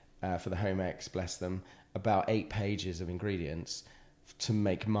in, for the home ex, bless them, about 8 pages of ingredients to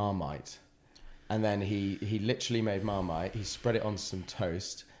make Marmite. And then he literally made Marmite, he spread it on some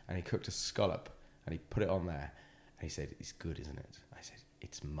toast, and he cooked a scallop, and he put it on there. And he said, "It's good, isn't it?" I said,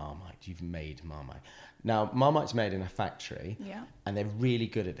 "It's Marmite. You've made Marmite." Now, Marmite's made in a factory, and they're really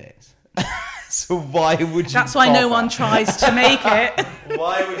good at it. So why would you That's why no one tries to make it.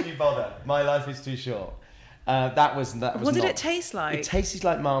 Why would you bother? My life is too short. That was What did it taste like? It tasted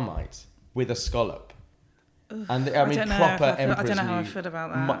like Marmite with a scallop. Ugh, And I don't know proper I don't Emperor's know how I New, feel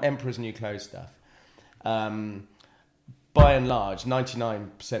about that. Emperor's New Clothes stuff. By and large,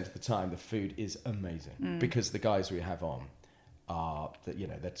 99% of the time, the food is amazing, because the guys we have on are,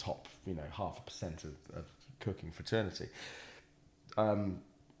 they're top, 0.5% of cooking fraternity.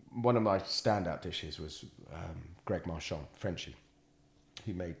 One of my standout dishes was Greg Marchand, Frenchie,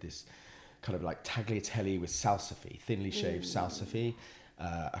 who made this kind of like tagliatelle with salsify, thinly shaved salsify,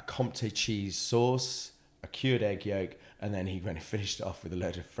 a Comté cheese sauce, a cured egg yolk, and then he finished it off with a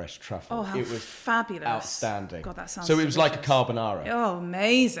load of fresh truffle. Oh, how it was fabulous. Outstanding. God, that sounds So it was delicious. like a carbonara. Oh,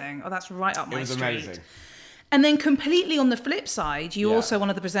 amazing. Oh, that's right up my It was street. amazing. And then completely on the flip side, you're also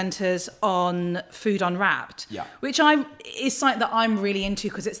one of the presenters on Food Unwrapped, which is something that I'm really into,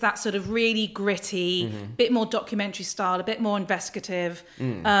 because it's that sort of really gritty, bit more documentary style, a bit more investigative.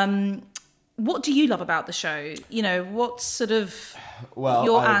 What do you love about the show? What's sort of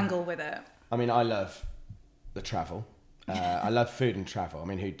your angle with it? I mean, I love the travel. I love food and travel. I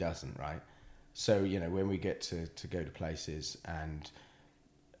mean, who doesn't, right? So, when we get to go to places and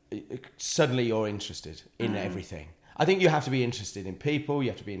suddenly you're interested in everything. I think you have to be interested in people, you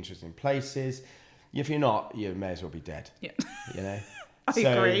have to be interested in places. If you're not, you may as well be dead. Yeah. I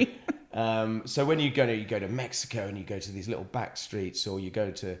agree. So when you go to Mexico and you go to these little back streets, or you go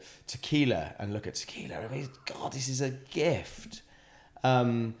to tequila and look at tequila, I mean, God, this is a gift.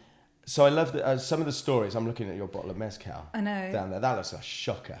 So I love some of the stories. I'm looking at your bottle of mezcal. I know. Down there. That looks a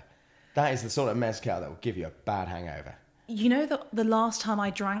shocker. That is the sort of mezcal that will give you a bad hangover. The last time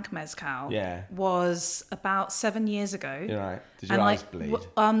I drank mezcal was about 7 years ago. You're right. Did your eyes bleed?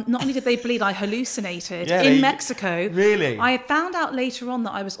 Not only did they bleed, I hallucinated in Mexico. Really? I found out later on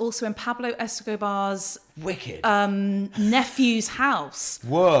that I was also in Pablo Escobar's wicked nephew's house.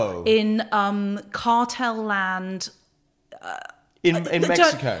 Whoa! In cartel land. In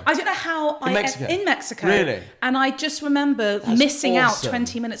Mexico? I don't know how in Mexico? In Mexico. Really? And I just remember That's missing out awesome.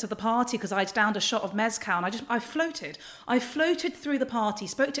 20 minutes of the party because I'd downed a shot of mezcal, and I floated. I floated through the party,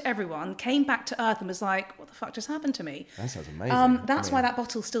 spoke to everyone, came back to earth and was like, what the fuck just happened to me? That sounds amazing. That's why that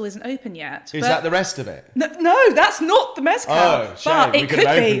bottle still isn't open yet. Is that the rest of it? No, that's not the mezcal. Oh, shame. But We it could could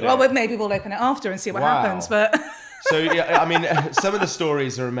have be. opened it. Well, maybe we'll open it after and see what Wow. happens. But So, yeah, I mean, some of the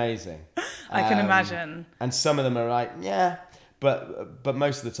stories are amazing. I can imagine. And some of them are like, yeah. But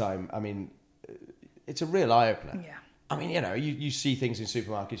most of the time, I mean, it's a real eye-opener. Yeah. I mean, you see things in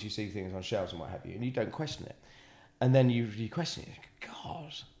supermarkets, you see things on shelves and what have you, and you don't question it. And then you question it.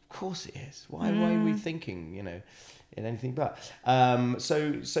 God, of course it is. Why are we thinking, in anything but?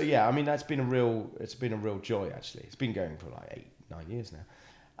 So yeah, I mean, it's been a real joy, actually. It's been going for like 8-9 years now.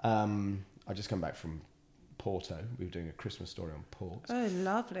 I just come back from Porto. We were doing a Christmas story on port. Oh,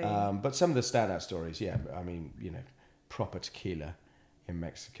 lovely. But some of the standout stories, yeah, I mean, proper tequila in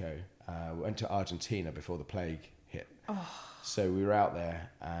Mexico. Went to Argentina before the plague hit. Oh. So we were out there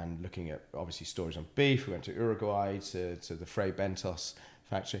and looking at, obviously, stories on beef. We went to Uruguay, to the Fray Bentos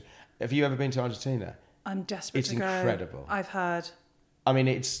factory. Have you ever been to Argentina? I'm desperate to go. It's incredible. I've heard. I mean,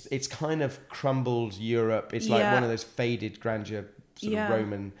 it's kind of crumbled Europe. It's like one of those faded grandeur, sort of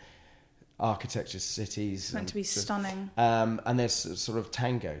Roman architecture cities. It's meant to be stunning. And there's sort of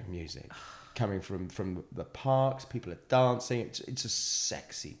tango music coming from the parks. People are dancing. It's a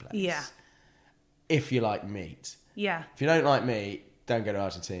sexy place. Yeah. If you like meat. Yeah. If you don't like meat, don't go to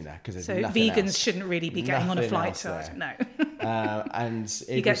Argentina because there's so nothing vegans else. shouldn't really be getting on a flight else to there. No. And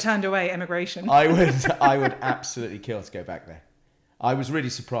you get turned away at immigration. I would absolutely kill to go back there. I was really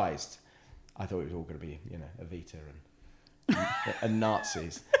surprised. I thought it was all going to be, Evita and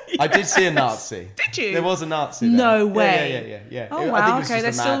Nazis. Yes. I did see a Nazi. Did you? There was a Nazi there. No way. Yeah. Oh, I wow. think Okay, it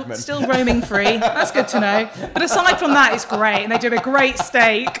was just they're still roaming free. That's good to know. But aside from that, it's great. And they did a great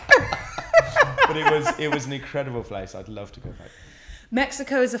steak. But it was an incredible place. I'd love to go back.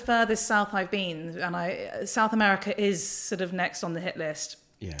 Mexico is the furthest south I've been. And South America is sort of next on the hit list.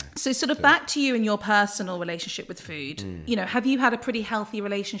 Yeah. So sort of back to you and your personal relationship with food. Have you had a pretty healthy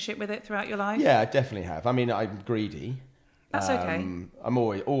relationship with it throughout your life? Yeah, I definitely have. I mean, I'm greedy. That's okay. I'm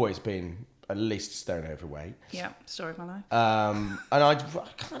always been at least a stone overweight. Yeah, story of my life. And I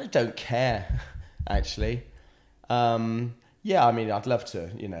kind of don't care, actually. Yeah, I mean, I'd love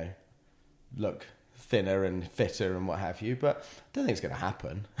to, look thinner and fitter and what have you, but I don't think it's going to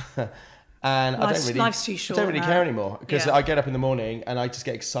happen. And life's too short. I don't really care anymore because Yeah. I get up in the morning and I just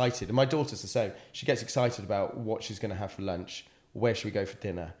get excited. And my daughter's the same. She gets excited about what she's going to have for lunch. Where should we go for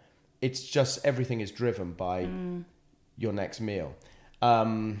dinner? It's just everything is driven by your next meal. I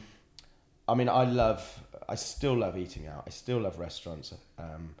mean, I still love eating out. I still love restaurants.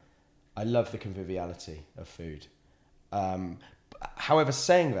 I love the conviviality of food. However,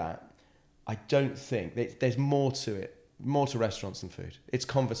 saying that, I don't think there's more to it. More to restaurants than food. It's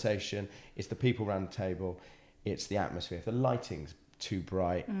conversation. It's the people around the table. It's the atmosphere. If the lighting's too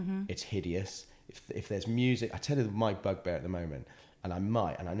bright, it's hideous. If there's music, I tell you my bugbear at the moment, and I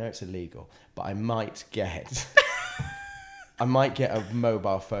know it's illegal, but I might get a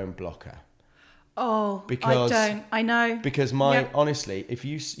mobile phone blocker. Oh, because, I don't. I know. Because honestly, if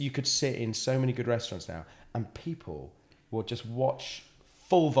you could sit in so many good restaurants now, and people will just watch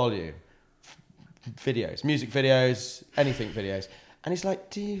full volume videos, music videos, anything videos, and it's like,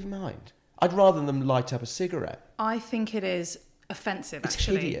 do you mind? I'd rather them light up a cigarette. I think it is offensive. It's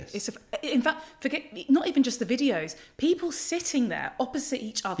actually, hideous. In fact, forget not even just the videos. People sitting there opposite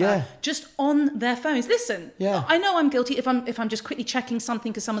each other, just on their phones. Listen, I know I'm guilty if I'm just quickly checking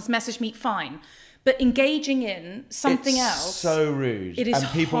something because someone's messaged me. Fine, but engaging in something else, so rude. It is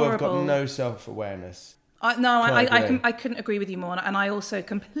and people horrible. have got no self-awareness. I couldn't agree with you more, and I also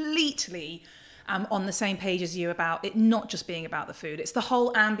completely am on the same page as you about it not just being about the food. It's the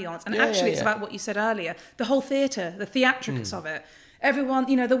whole ambience, and it's about what you said earlier, the whole theatre, the theatrics of it. Everyone,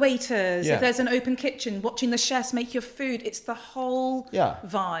 the waiters, if there's an open kitchen, watching the chefs make your food, it's the whole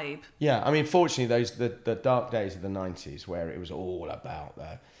vibe. Yeah, I mean, fortunately, the dark days of the 90s where it was all about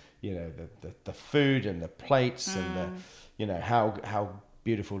the food and the plates and how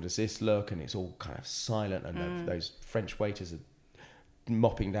beautiful does this look, and it's all kind of silent, and those French waiters are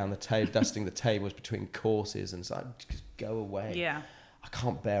mopping down the table, dusting the tables between courses, and it's like, just go away. Yeah, I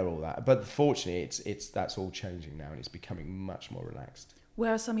can't bear all that. But fortunately, it's that's all changing now, and it's becoming much more relaxed.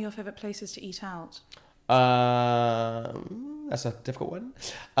 Where are some of your favourite places to eat out? That's a difficult one.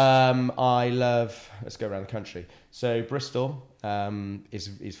 Let's go around the country. So Bristol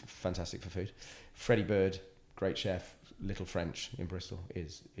is fantastic for food. Freddie Bird, great chef. Little French in Bristol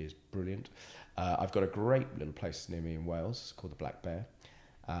is brilliant. I've got a great little place near me in Wales called the Black Bear.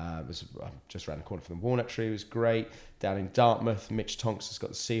 It was just around the corner from the Walnut Tree. It was great. Down in Dartmouth, Mitch Tonks has got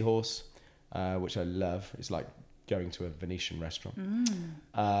the Seahorse, which I love. It's like going to a Venetian restaurant.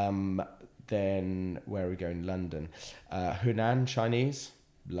 Then where are we going? London. Hunan Chinese,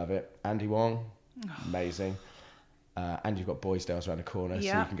 love it. Andy Wong, amazing. And you've got Boysdale's around the corner, so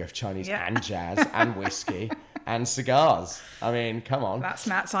you can go for Chinese and jazz and whiskey and cigars. I mean, come on. That's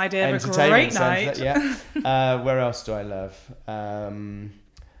Matt's idea of a great night. Where else do I love?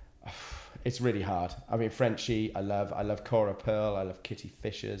 It's really hard. I mean, Frenchie, I love Cora Pearl. I love Kitty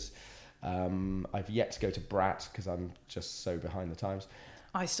Fisher's. I've yet to go to Brat because I'm just so behind the times.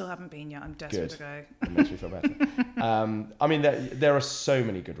 I still haven't been yet. I'm desperate to go. It makes me feel better. I mean, there are so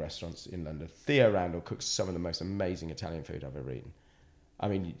many good restaurants in London. Theo Randall cooks some of the most amazing Italian food I've ever eaten. I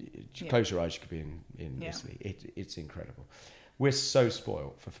mean, close your eyes, you could be in Italy. It's incredible. We're so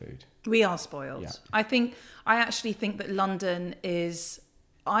spoiled for food. We are spoiled. Yeah. I actually think that London is,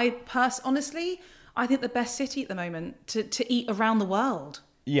 honestly, I think the best city at the moment to eat around the world.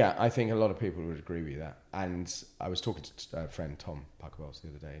 Yeah, I think a lot of people would agree with that. And I was talking to a friend, Tom Parker-Wells, the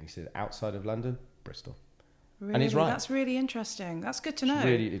other day, and he said, outside of London, Bristol. Really? And he's right. That's really interesting. That's good to know.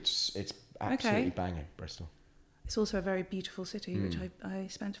 It's absolutely banging, Bristol. It's also a very beautiful city, which I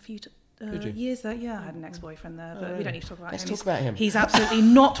spent a few years there. Yeah, I had an ex-boyfriend there, but we don't need to talk about him. Let's talk about him. He's absolutely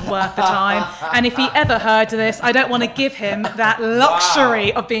not worth the time. And if he ever heard this, I don't want to give him that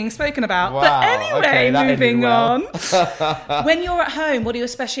luxury of being spoken about. Wow. But anyway, moving on. Well. When you're at home, what are your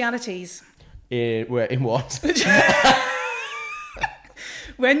specialities? In what?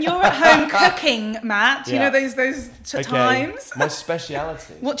 When you're at home cooking, Matt, you know those times. My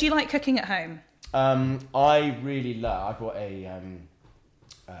speciality. What do you like cooking at home? I really love. I bought a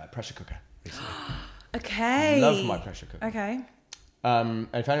pressure cooker recently. Okay. Love my pressure cooker. Okay. And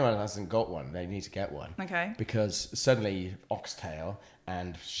if anyone hasn't got one, they need to get one. Okay. Because suddenly oxtail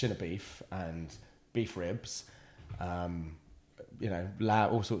and shin of beef and beef ribs, all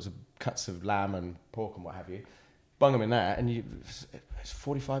sorts of cuts of lamb and pork and what have you, bung them in there, and it's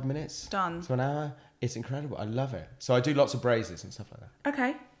 45 minutes done to an hour. It's incredible. I love it. So I do lots of braises and stuff like that.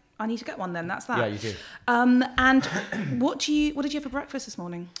 Okay. I need to get one then. That's that. Yeah, you do. And what did you have for breakfast this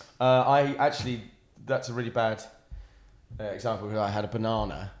morning? That's a really bad example because I had a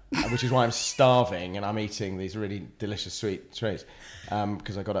banana, which is why I'm starving and I'm eating these really delicious sweet treats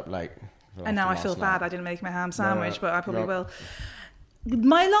because I got up late. And now I feel bad. I didn't make my ham sandwich, but I probably will.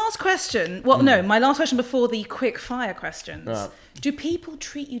 My last question. Well, no, my last question before the quick fire questions. Do people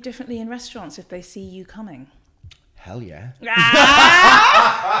treat you differently in restaurants if they see you coming? Hell yeah. Oh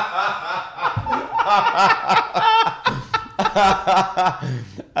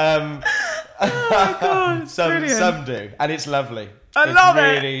my God, some do, and it's lovely. I love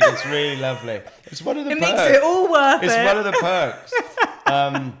it. It's really lovely. It's one of the perks. It makes it all worth it. It's one of the perks.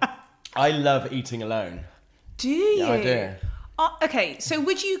 I love eating alone. Do you? Yeah, I do. Okay, so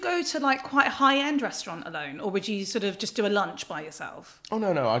would you go to like quite a high-end restaurant alone, or would you sort of just do a lunch by yourself? Oh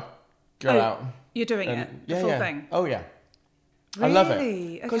no, I'd go out. You're doing it, the full thing? Oh yeah. Really? I love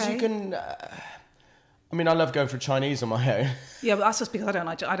it. Because you can... I love going for Chinese on my own. Yeah, but that's just because I don't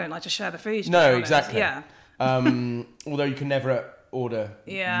like to share the food. No, exactly. Yeah. Although you can never order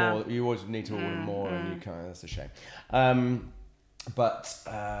more. You always need to order more, and you can't. That's a shame. It's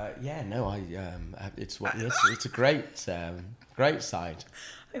a great side.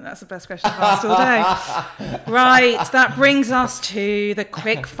 I think that's the best question I've asked all day. Right, that brings us to the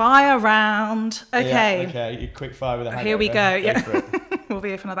quick fire round. Okay. Yeah, okay, quick fire with a hangover. Here we go. Yeah. We'll be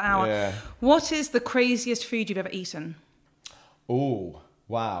here for another hour. Yeah. What is the craziest food you've ever eaten? Oh,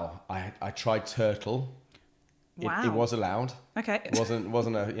 wow. I tried turtle. Wow. It was allowed. Okay. It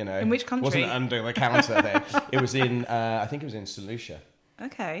wasn't a, In which country? Wasn't under the counter there. It was in, I think it was in St. Lucia.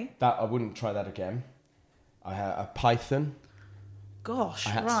 Okay. I wouldn't try that again. I had a python. Gosh,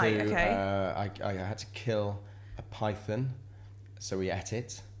 I had to kill a python, so we ate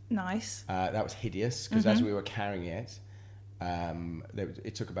it. Nice. That was hideous, because as we were carrying it,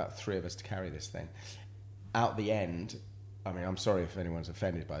 it took about 3 of us to carry this thing. Out the end, I'm sorry if anyone's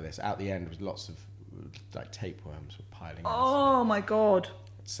offended by this, out the end was lots of like tapeworms were piling up. Oh my God.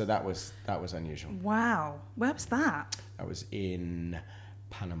 So that was unusual. Wow. Where was that? That was in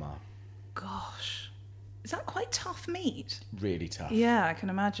Panama. Gosh. Is that quite tough meat? Really tough. Yeah, I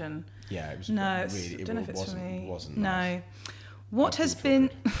can imagine. Yeah, it was I don't know if it's for me. Wasn't nice. No. What has been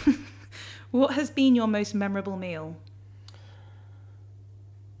your most memorable meal?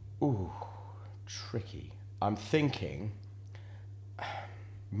 Ooh, tricky. I'm thinking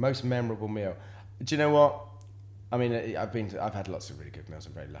most memorable meal. Do you know what? I've had lots of really good meals.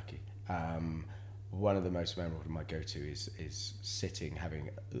 I'm very lucky. One of the most memorable, my go-to is sitting, having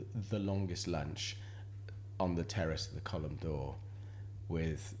the longest lunch on the terrace of the Column d'Or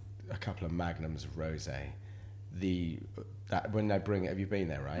with a couple of magnums of rosé. That when they bring it, have you been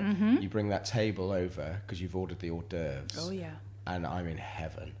there, right? Mm-hmm. You bring that table over because you've ordered the hors d'oeuvres. Oh, yeah. And I'm in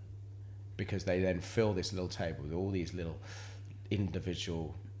heaven because they then fill this little table with all these little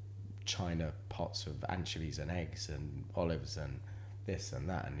individual china pots of anchovies and eggs and olives and this and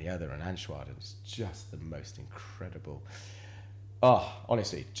that and the other and anchois. It's just the most incredible. Oh,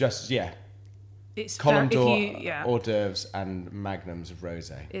 honestly, just, yeah. It's Column d'Or, yeah. hors d'oeuvres and magnums of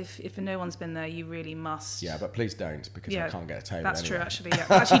rosé. If no one's been there, you really must. Yeah, but please don't because I can't get a table. That's anyway. true, actually. Yeah.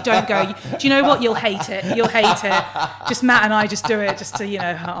 Actually, don't go. Do you know what? You'll hate it. You'll hate it. Just Matt and I just do it just to,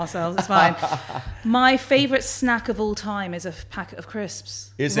 hurt ourselves. It's fine. My favourite snack of all time is a packet of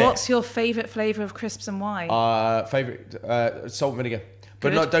crisps. What's your favourite flavour of crisps and why? Favourite salt and vinegar.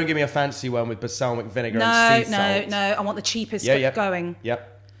 But Good. don't give me a fancy one with balsamic vinegar and sea salt. No. I want the cheapest going. Yep.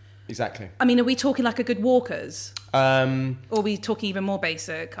 Exactly. I mean, are we talking like a good Walker's? Or are we talking even more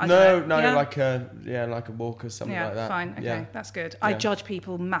basic? Like a Walker, something like that. Fine. Okay, yeah. that's good. I judge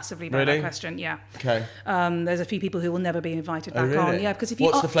people massively by that question. Yeah. Okay. There's a few people who will never be invited back really? on. Yeah, because if you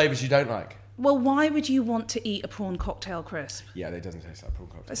What's the flavours you don't like? Well, why would you want to eat a prawn cocktail crisp? Yeah, it doesn't taste like prawn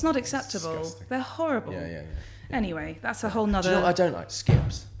cocktail. It's not acceptable. Disgusting. They're horrible. Yeah. Anyway, that's a whole nother. Do you know what I don't like?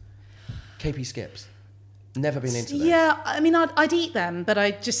 Skips. KP Skips. Never been into those. Yeah, I mean, I'd eat them, but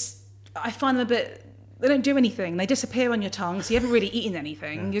I find them a bit. They don't do anything. They disappear on your tongue, so you haven't really eaten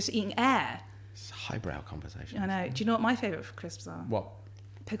anything. Yeah. You're just eating air. It's a highbrow conversation. I know. Do you know what my favourite crisps are? What?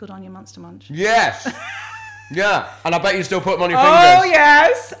 Pickled onion Munster Munch. Yes. Yeah, and I bet you still put them on your fingers. Oh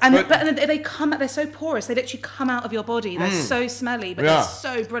yes, but they come. They're so porous. They literally come out of your body. They're so smelly, but they're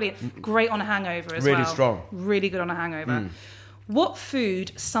so brilliant. Great on a hangover as well. Really strong. Really good on a hangover. What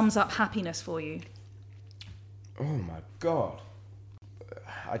food sums up happiness for you? Oh my God.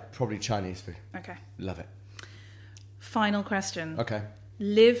 I'd probably Chinese food. Okay. Love it. Final question. Okay.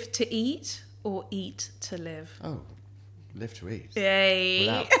 Live to eat or eat to live? Oh, live to eat. Yay.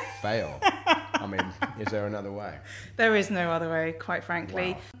 Without fail. I mean, is there another way? There is no other way, quite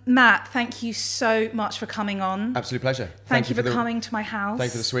frankly. Wow. Matt, thank you so much for coming on. Absolute pleasure. Thank you for coming to my house. Thank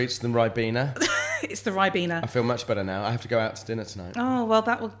you for the sweets, the Ribena. It's the Ribena. I feel much better now. I have to go out to dinner tonight. Oh, well,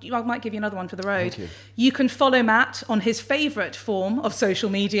 I might give you another one for the road. Thank you. You can follow Matt on his favourite form of social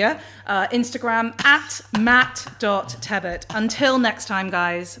media, Instagram at matt.tebbett. Until next time,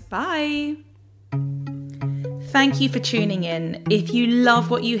 guys. Bye. Thank you for tuning in. If you love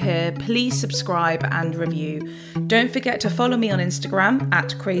what you hear, please subscribe and review. Don't forget to follow me on Instagram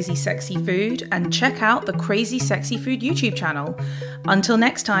at Crazy Sexy Food and check out the Crazy Sexy Food YouTube channel. Until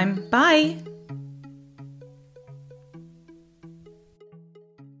next time, bye.